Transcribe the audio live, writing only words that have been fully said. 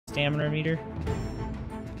Stamina meter.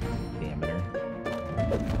 Stamina.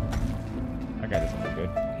 That guy doesn't look good.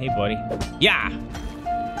 Hey, buddy. Yeah!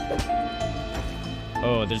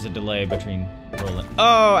 Oh, there's a delay between rolling.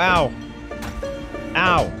 Oh, ow!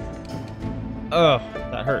 Ow! Oh,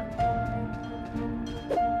 that hurt.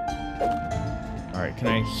 Alright, can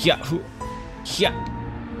I... Yahoo! Yeah!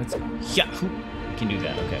 Let's... Yahoo! I can do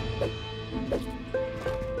that, okay.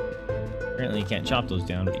 Apparently you can't chop those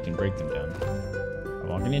down, but you can break them down. I'm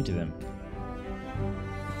walking into them.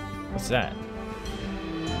 What's that?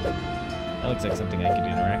 That looks like something I could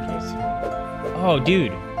interact with. Oh,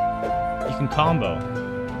 dude! You can combo.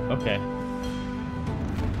 Okay.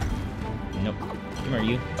 Nope. Come here,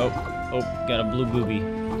 you. Oh, got a blue booby.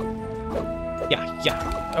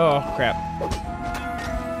 Yeah. Oh, crap.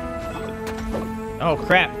 Oh,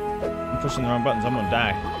 crap. I'm pushing the wrong buttons. I'm gonna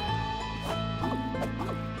die.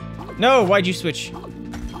 No, why'd you switch?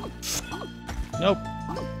 Nope.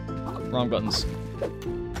 Wrong buttons.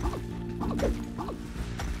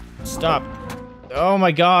 Stop. Oh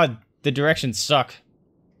my god. The directions suck.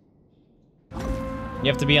 You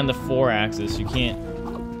have to be on the 4-axis. You can't,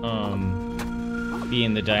 be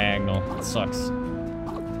in the diagonal. It sucks.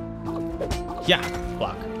 Yeah.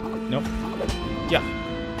 Block. Nope. Yeah.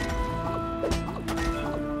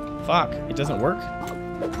 Fuck. It doesn't work?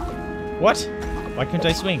 What? Why couldn't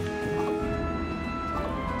I swing?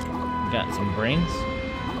 Got some brains.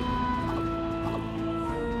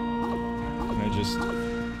 Can I just...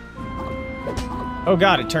 Oh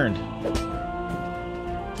god, it turned.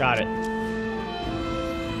 Got it.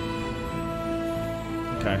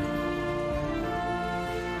 Okay.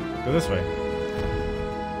 Go this way.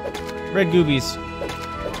 Red goobies.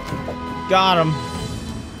 Got him.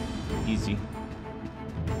 Easy.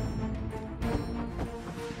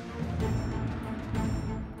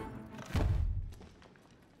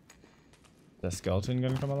 The skeleton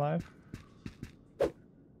gonna come alive?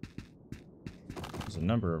 There's a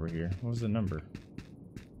number over here. What was the number?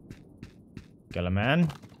 Got a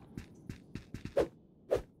man?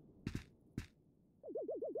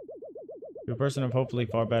 You're a person of hopefully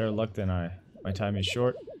far better luck than I. My time is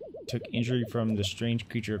short. Took injury from the strange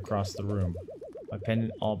creature across the room. My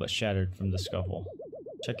pendant all but shattered from the scuffle.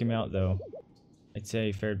 Check him out though. I'd say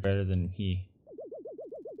he fared better than he.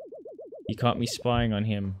 He caught me spying on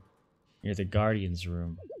him near the Guardian's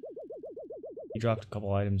room. He dropped a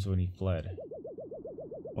couple items when he fled.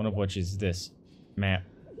 One of which is this map,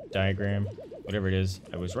 diagram, whatever it is.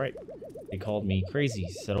 I was right. They called me crazy,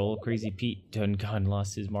 said old crazy Pete done gone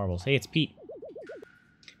lost his marbles. Hey, it's Pete.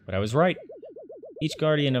 But I was right. Each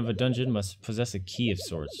guardian of a dungeon must possess a key of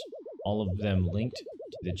sorts, all of them linked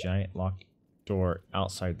to the giant locked door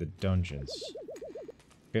outside the dungeons.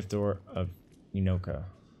 Fifth door of Renoka.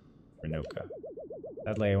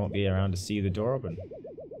 Sadly, I won't be around to see the door open.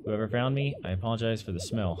 Whoever found me, I apologize for the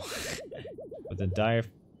smell. But the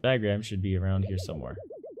diagram should be around here somewhere.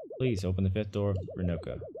 Please open the fifth door of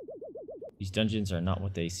Renoka. These dungeons are not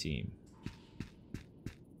what they seem.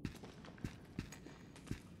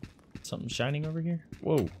 Something shining over here?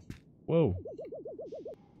 Whoa. Whoa.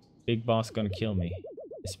 Big boss gonna kill me.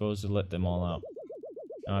 I suppose to let them all out.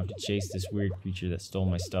 Now I have to chase this weird creature that stole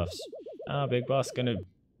my stuffs. Ah, big boss gonna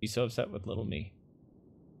be so upset with little me.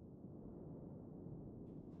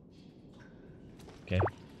 Okay.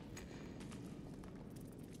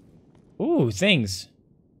 Ooh, things.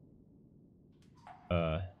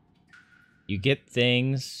 You get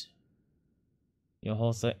things. Your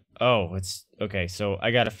whole thing. Oh, it's okay. So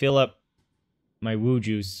I gotta fill up my woo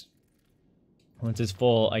juice. Once it's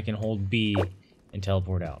full, I can hold B and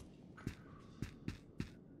teleport out.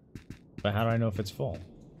 But how do I know if it's full?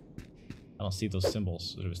 I don't see those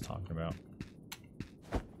symbols that it was talking about.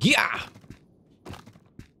 Yeah.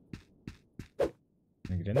 Can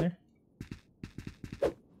I get in there?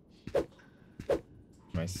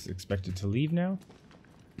 Am I expected to leave now?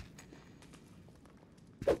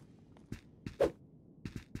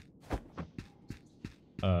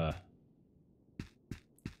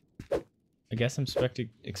 I guess I'm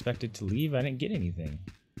expected to leave. I didn't get anything.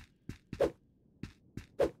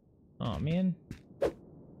 Oh man.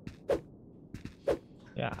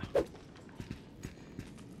 Yeah.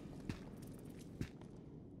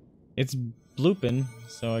 It's blooping,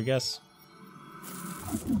 so I guess.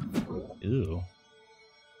 Ew.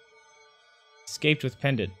 Escaped with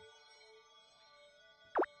pendant.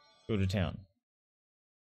 Go to town.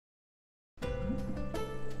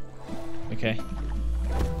 Okay.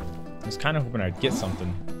 I was kind of hoping I'd get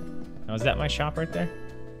something. Now, is that my shop right there?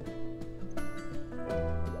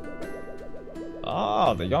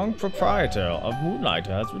 Ah, the young proprietor of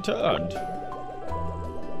Moonlighter has returned.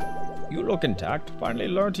 You look intact. Finally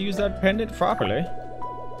learned to use that pendant properly.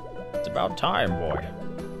 It's about time, boy.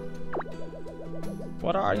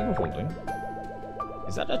 What are you holding?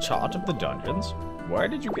 Is that a chart of the dungeons? Where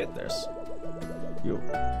did you get this? You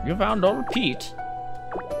found old Pete.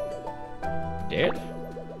 Dead?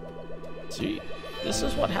 See, this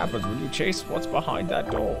is what happens when you chase what's behind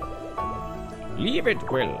that door. Leave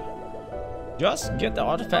it, Will. Just get the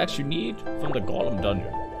artifacts you need from the Golem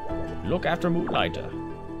dungeon. Look after Moonlighter.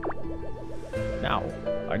 Now,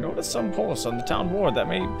 I noticed some posts on the town board that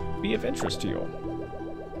may be of interest to you.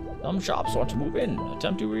 Some shops want to move in,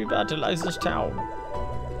 attempt to revitalize this town.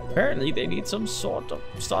 Apparently, they need some sort of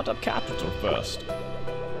startup capital first.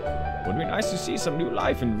 Would be nice to see some new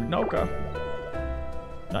life in Renoka.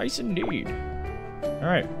 Nice indeed.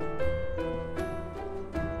 Alright.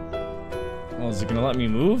 Well, is it gonna let me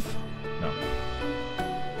move? No.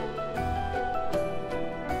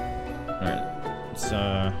 Alright.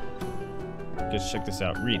 Let's check this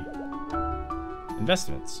out. Read.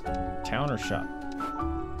 Investments. Town or shop?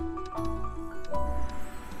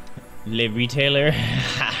 Le retailer.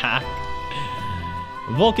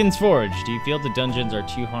 Vulcan's Forge. Do you feel the dungeons are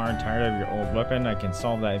too hard? Tired of your old weapon? I can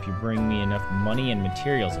solve that if you bring me enough money and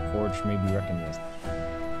materials. A forge may be reckoned with.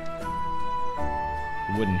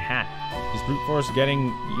 The wooden hat. Is brute force getting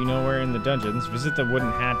you nowhere in the dungeons? Visit the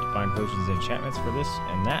wooden hat to find potions and enchantments for this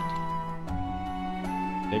and that.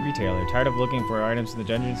 Le retailer. Tired of looking for items in the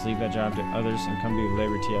dungeons? Leave that job to others and come to Le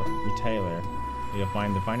retailer. You'll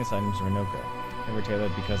find the finest items in Renoka. Le retailer,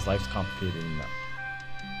 because life's complicated enough.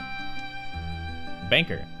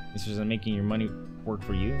 Banker. This isn't making your money work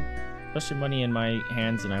for you. Trust your money in my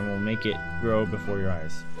hands and I will make it grow before your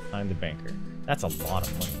eyes. I'm the banker. That's a lot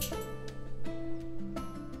of money.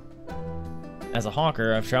 As a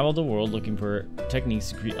hawker, I've traveled the world looking for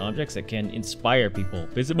techniques to create objects that can inspire people.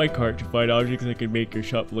 Visit my cart to find objects that can make your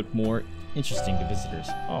shop look more interesting to visitors.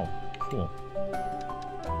 Oh, cool.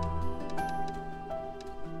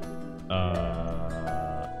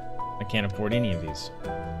 I can't afford any of these.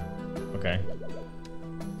 Okay.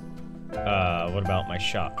 What about my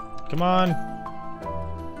shop? Come on!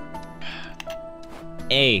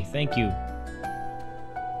 A, thank you.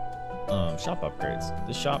 Shop upgrades.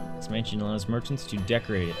 This shop expansion allows merchants to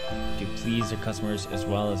decorate it to please their customers as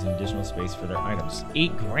well as an additional space for their items.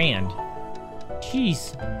 8 grand?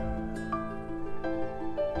 Jeez.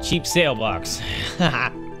 Cheap sale box.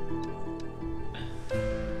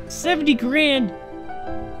 70 grand!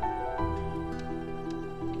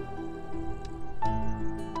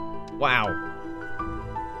 Wow.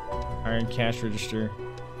 Iron cash register.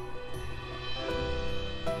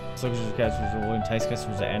 Luxury cash register will entice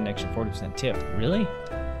customers to add an extra 40% tip. Really?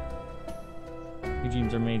 Your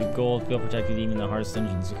dreams are made of gold. Feel protected even in the hardest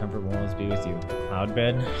dungeons. The comfort will always be with you. Cloud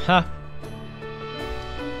bed. Ha!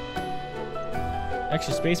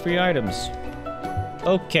 Extra space for your items.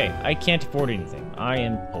 Okay, I can't afford anything. I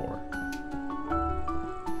am poor.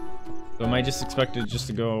 So am I just expected just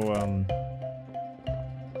to go,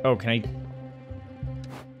 Oh, can I...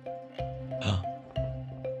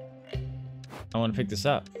 I want to pick this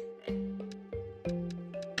up.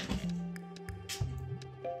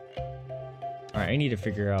 Alright, I need to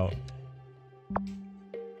figure out...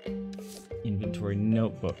 Inventory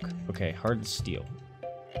notebook. Okay, hardened steel.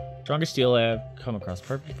 Strongest steel I have come across.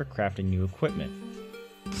 Perfect for crafting new equipment.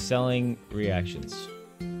 Selling reactions.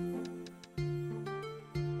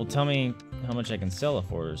 Well, tell me how much I can sell it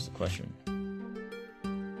for is the question.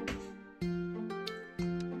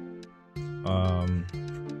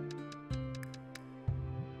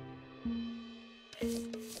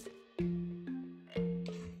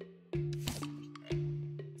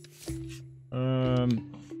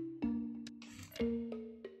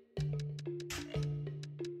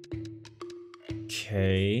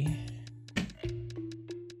 Okay.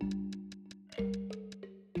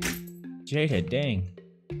 Jada, dang.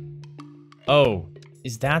 Oh,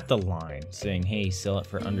 is that the line saying, hey, sell it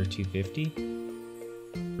for under 250?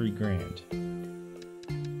 3 grand.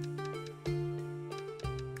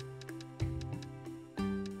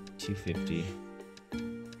 $250.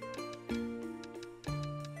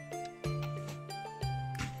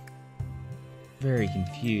 Very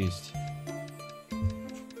confused.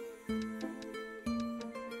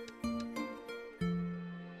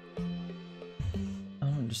 I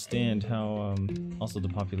don't understand how, also the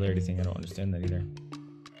popularity thing, I don't understand that either.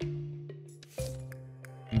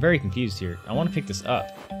 I'm very confused here. I want to pick this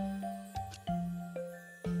up.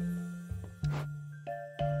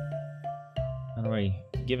 How do I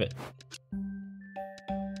give it?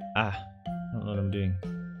 Ah, I don't know what I'm doing.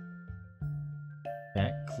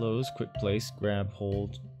 Back, close, quick place, grab,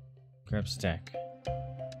 hold, grab stack.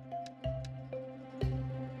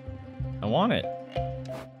 I want it.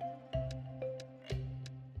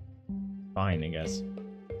 Fine, I guess.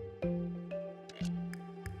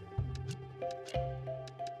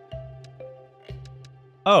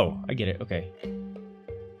 Oh, I get it. Okay.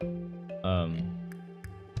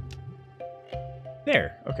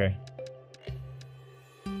 There. Okay.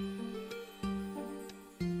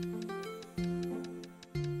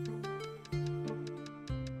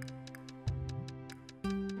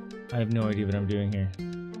 I have no idea what I'm doing here.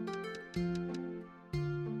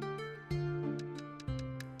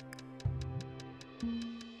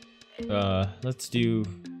 Let's do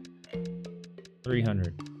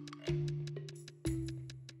 300.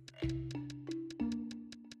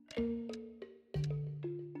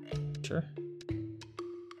 Sure.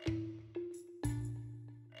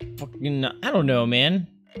 Fucking, I don't know, man.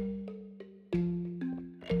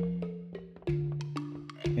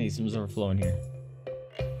 Hey, something's overflowing here.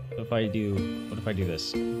 What if I do, what if I do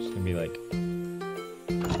this? It's gonna be like,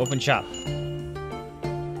 open shop.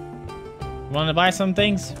 Want to buy some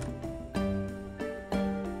things?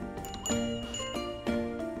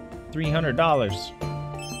 $300.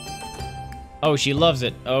 Oh, she loves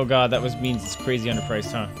it. Oh god, that means it's crazy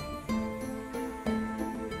underpriced, huh?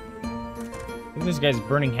 Look at this guy's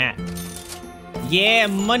burning hat. Yeah,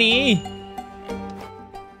 money!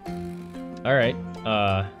 Alright,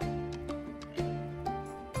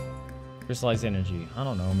 crystallized energy. I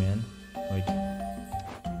don't know, man. Like,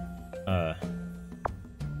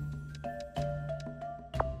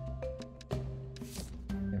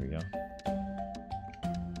 there we go.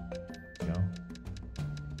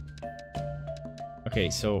 Okay,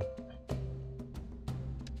 so...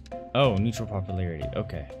 Oh, neutral popularity.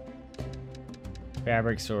 Okay.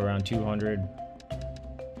 Fabric, so around 200.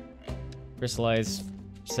 Crystallized,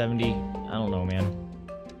 70. I don't know, man.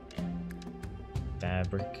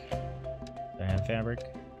 Fabric. Do I have fabric?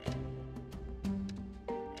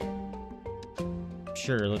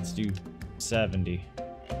 Sure, let's do 70.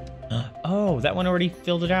 Oh, that one already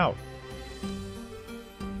filled it out.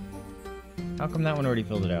 How come that one already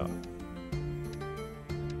filled it out?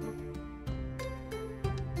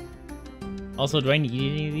 Also, do I need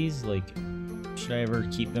any of these? Like, should I ever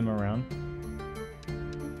keep them around?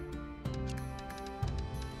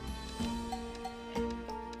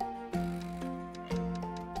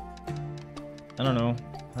 I don't know.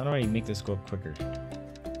 How do I make this go up quicker?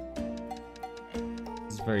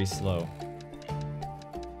 It's very slow.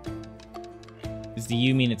 Does the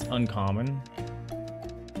U mean it's uncommon?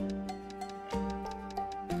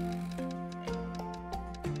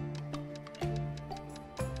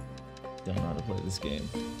 Don't know how to play this game.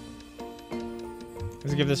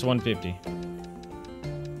 Let's give this 150.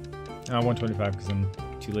 125 because I'm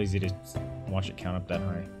too lazy to watch it count up that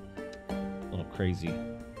high. A little crazy.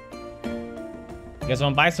 You guys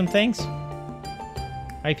want to buy some things?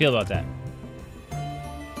 How you feel about that?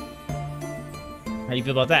 How you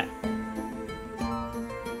feel about that?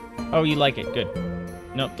 Oh, you like it. Good.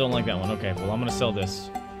 Nope, don't like that one. Okay, well, I'm gonna sell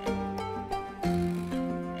this.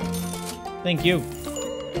 Thank you.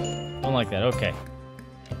 Don't like that. Okay.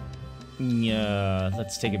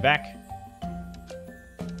 Let's take it back.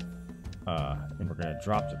 And we're gonna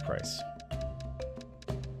drop the price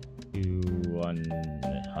to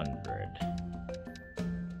 100.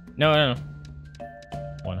 No.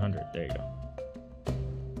 100. There you go.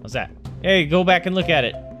 What's that? Hey, go back and look at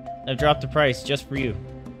it. I've dropped the price just for you.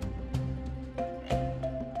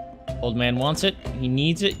 Old man wants it. He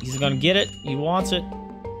needs it. He's gonna get it. He wants it.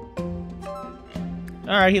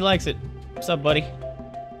 Alright, he likes it. What's up, buddy?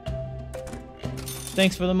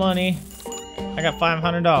 Thanks for the money. I got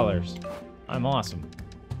 $500. I'm awesome.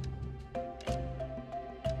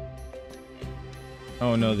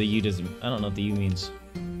 Oh no, the U doesn't. I don't know what the U means.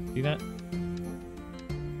 See that?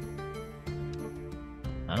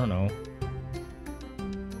 I don't know.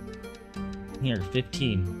 Here,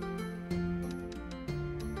 15.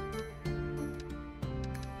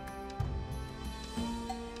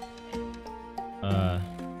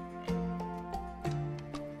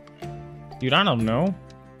 Dude, I don't know.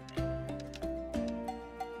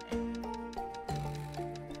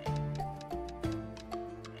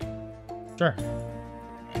 Sure.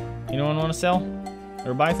 Anyone want to sell?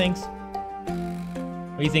 Or buy things?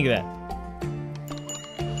 What do you think of that?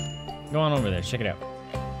 Go on over there, check it out.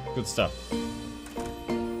 Good stuff.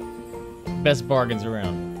 Best bargains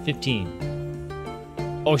around.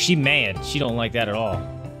 15. Oh, she mad. She don't like that at all.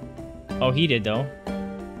 Oh, he did though.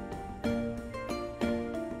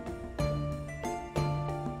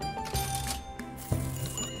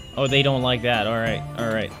 Oh, they don't like that. Alright,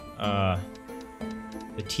 alright.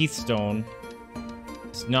 The teeth stone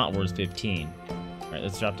is not worth 15. Alright,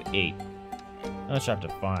 let's drop to 8. Let's drop to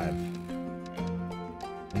 5.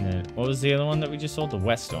 And then, what was the other one that we just sold? The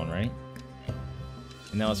Whetstone, right?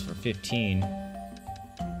 And that was for 15. And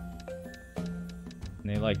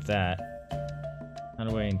they liked that. How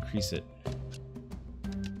do I increase it?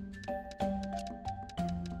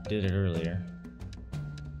 Did it earlier.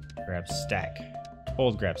 Grab stack.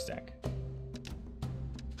 Hold grab stack.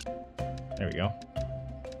 There we go.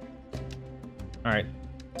 Alright.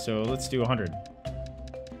 So let's do 100.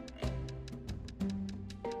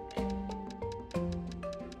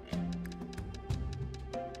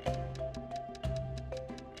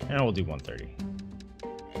 And we'll do 130.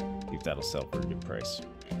 See if that'll sell for a good price.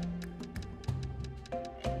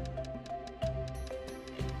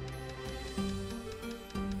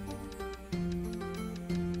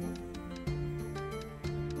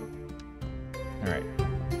 Alright.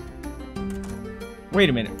 Wait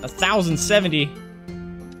a minute. 1,070?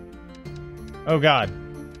 Oh god.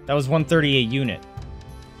 That was 138 unit.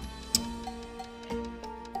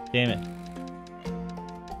 Damn it.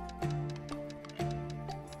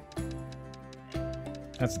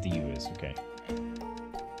 That's what the U is, okay.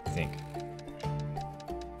 I think.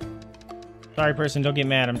 Sorry, person, don't get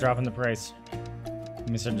mad. I'm dropping the price.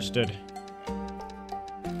 Misunderstood.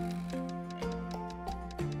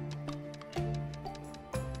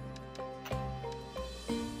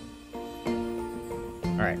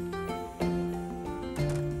 Alright.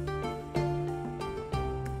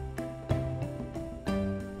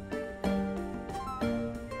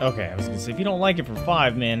 Okay, I was gonna say, if you don't like it for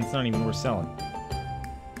 5, man, it's not even worth selling.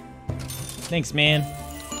 Thanks, man.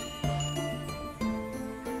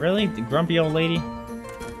 Really? The grumpy old lady?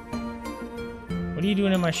 What are you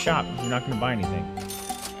doing in my shop if you're not gonna buy anything?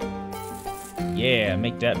 Yeah,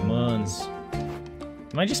 make that muns.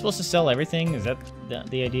 Am I just supposed to sell everything? Is that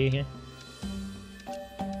the idea here?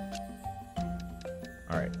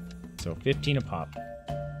 Alright, so 15 a pop.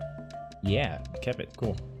 Yeah, kept it,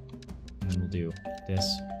 cool. And then we'll do this.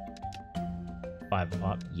 5 a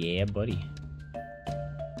pop. Yeah, buddy.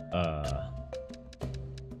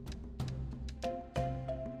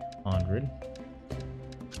 100.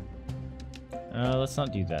 Let's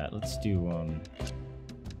not do that. Let's do,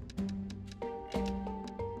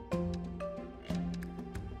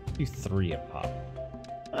 do 3 a pop.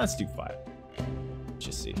 Let's do 5. Let's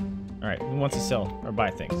just see. Alright, who wants to sell or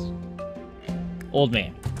buy things? Old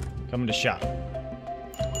man. Coming to shop.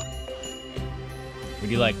 What do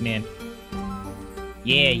you like, man?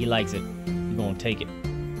 Yeah, he likes it. You gonna take it.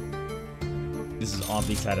 This is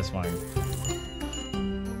oddly satisfying.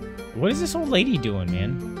 What is this old lady doing,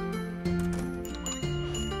 man?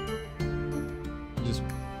 Just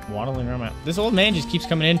waddling around my... This old man just keeps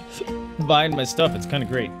coming in, buying my stuff. It's kind of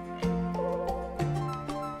great.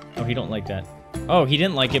 Oh, he don't like that. Oh, he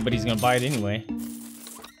didn't like it, but he's gonna buy it anyway.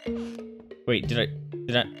 Wait, did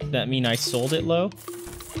that mean I sold it low?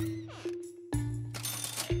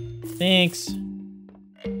 Thanks.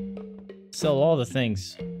 Sell all the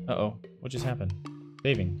things. Uh-oh. What just happened?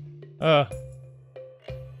 Saving.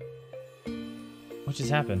 What just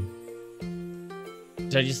happened?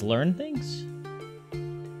 Did I just learn things?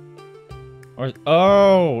 Or,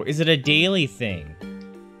 oh, is it a daily thing?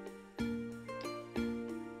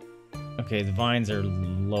 Okay, the vines are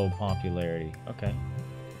low popularity. Okay.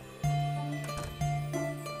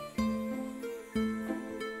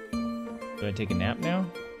 Do I take a nap now?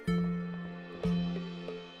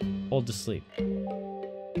 Hold to sleep.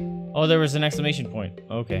 Oh, there was an exclamation point.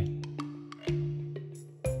 Okay.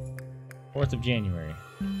 4th of January.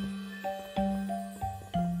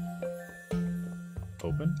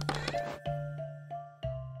 Open.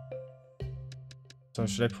 So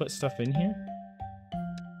should I put stuff in here?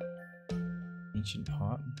 Ancient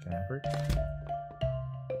pot and fabric.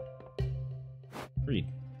 Read.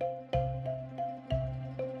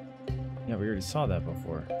 Yeah, we already saw that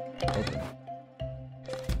before. Open.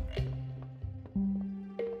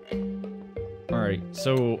 Alright,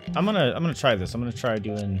 so I'm gonna try this. I'm gonna try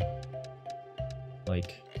doing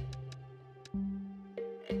like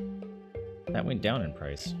that went down in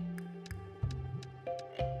price.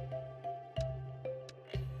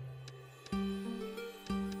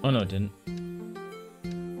 Oh no, it didn't.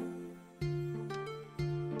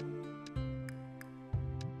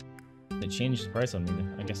 It changed the price on me.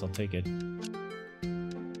 I guess I'll take it.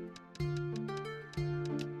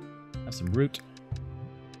 Have some root.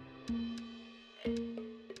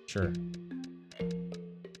 Sure.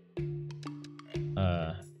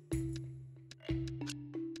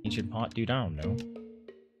 Ancient pot, dude, I don't know.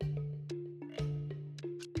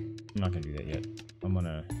 I'm not gonna do that yet. I'm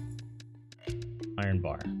gonna iron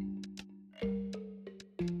bar.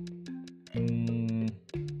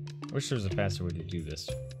 I wish there was a faster way to do this.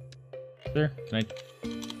 There, can I...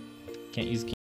 Can't use the key.